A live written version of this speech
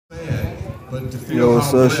but to feel Yo, how what's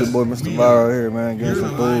up? Your blessed boy Mr. we Viral are. here, man. Getting You're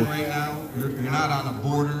some in line food. right now. You're not on a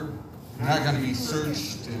border. You're not going to be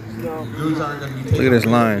searched, and your goods aren't going to be taken. Look at this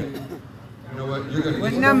away line. from you. You know what? You're going to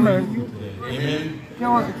What get number? free food today. Amen.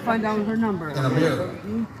 Show us, find out her number. In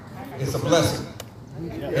America, it's a blessing.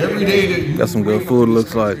 Every day that you Got some good wake up food, in this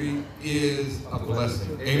looks like. country is a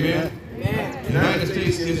blessing. Amen. The United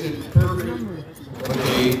States isn't perfect, but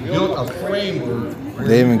they built a framework.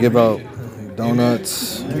 They even give out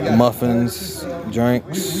donuts, muffins,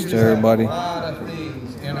 drinks to everybody. A lot of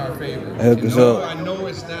things in our favor. Hook us up. I know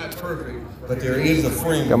it's not perfect, but there is a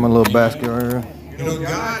framework. Got my little basket right here. You know,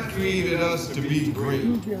 God created us to be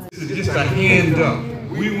great. This is just a hand up.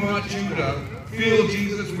 We want you to feel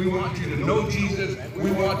Jesus. We want you to know Jesus.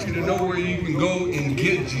 We want you to know where you can go and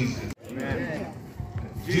get Jesus. Amen.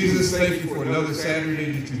 Jesus, thank you for another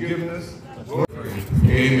Saturday that you've given us.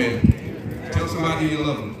 Amen. Tell somebody you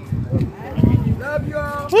love them. Love you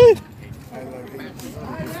all.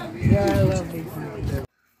 Yeah, I love you.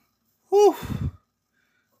 Whew.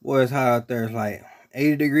 Boy, it's hot out there. It's like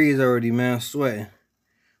 80 degrees already, man. I'm sweating.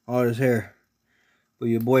 All this hair. But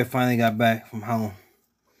your boy finally got back from home.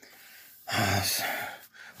 I'm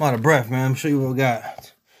out of breath, man. I'm sure you what we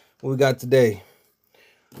got. What we got today.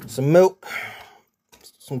 Some milk.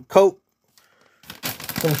 Some Coke.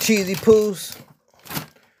 Some cheesy poos.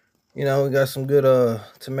 You know, we got some good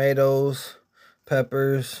tomatoes,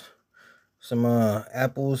 peppers, some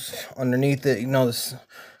apples underneath it. You know, this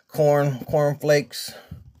corn flakes,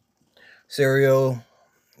 cereal.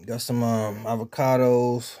 Got some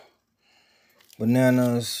avocados,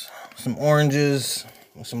 bananas, some oranges,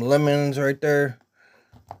 some lemons right there.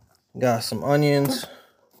 Got some onions,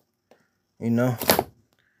 you know,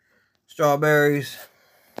 strawberries.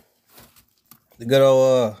 The good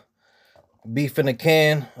old beef in a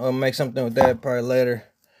can. I'll make something with that probably later.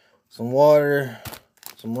 Some water,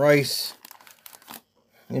 some rice,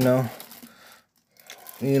 you know,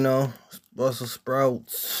 Brussels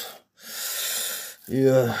sprouts.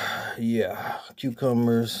 Yeah,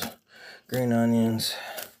 cucumbers, green onions,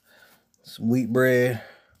 some wheat bread,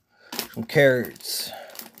 some carrots,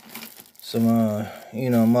 some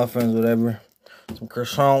muffins, whatever, some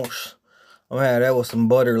croissants. I'm gonna have that with some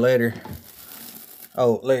butter later.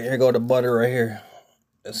 Oh, look, here go the butter right here.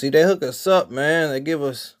 See, they hook us up, man. They give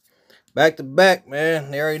us back to back,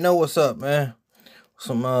 man. They already know what's up, man.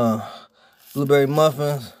 Some blueberry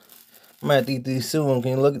muffins. I'm gonna have to eat these soon.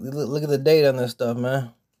 Can you look at the date on this stuff,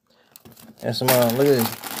 man? And some look at this,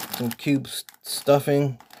 some cube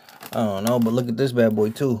stuffing. I don't know, but look at this bad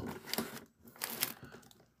boy too.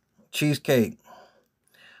 Cheesecake.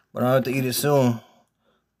 But I'll have to eat it soon.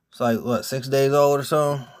 It's like what, 6 days old or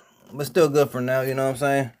something? But still good for now, you know what I'm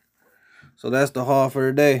saying? So that's the haul for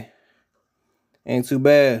today. Ain't too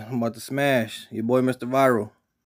bad. I'm about to smash. Your boy Mr. Viral.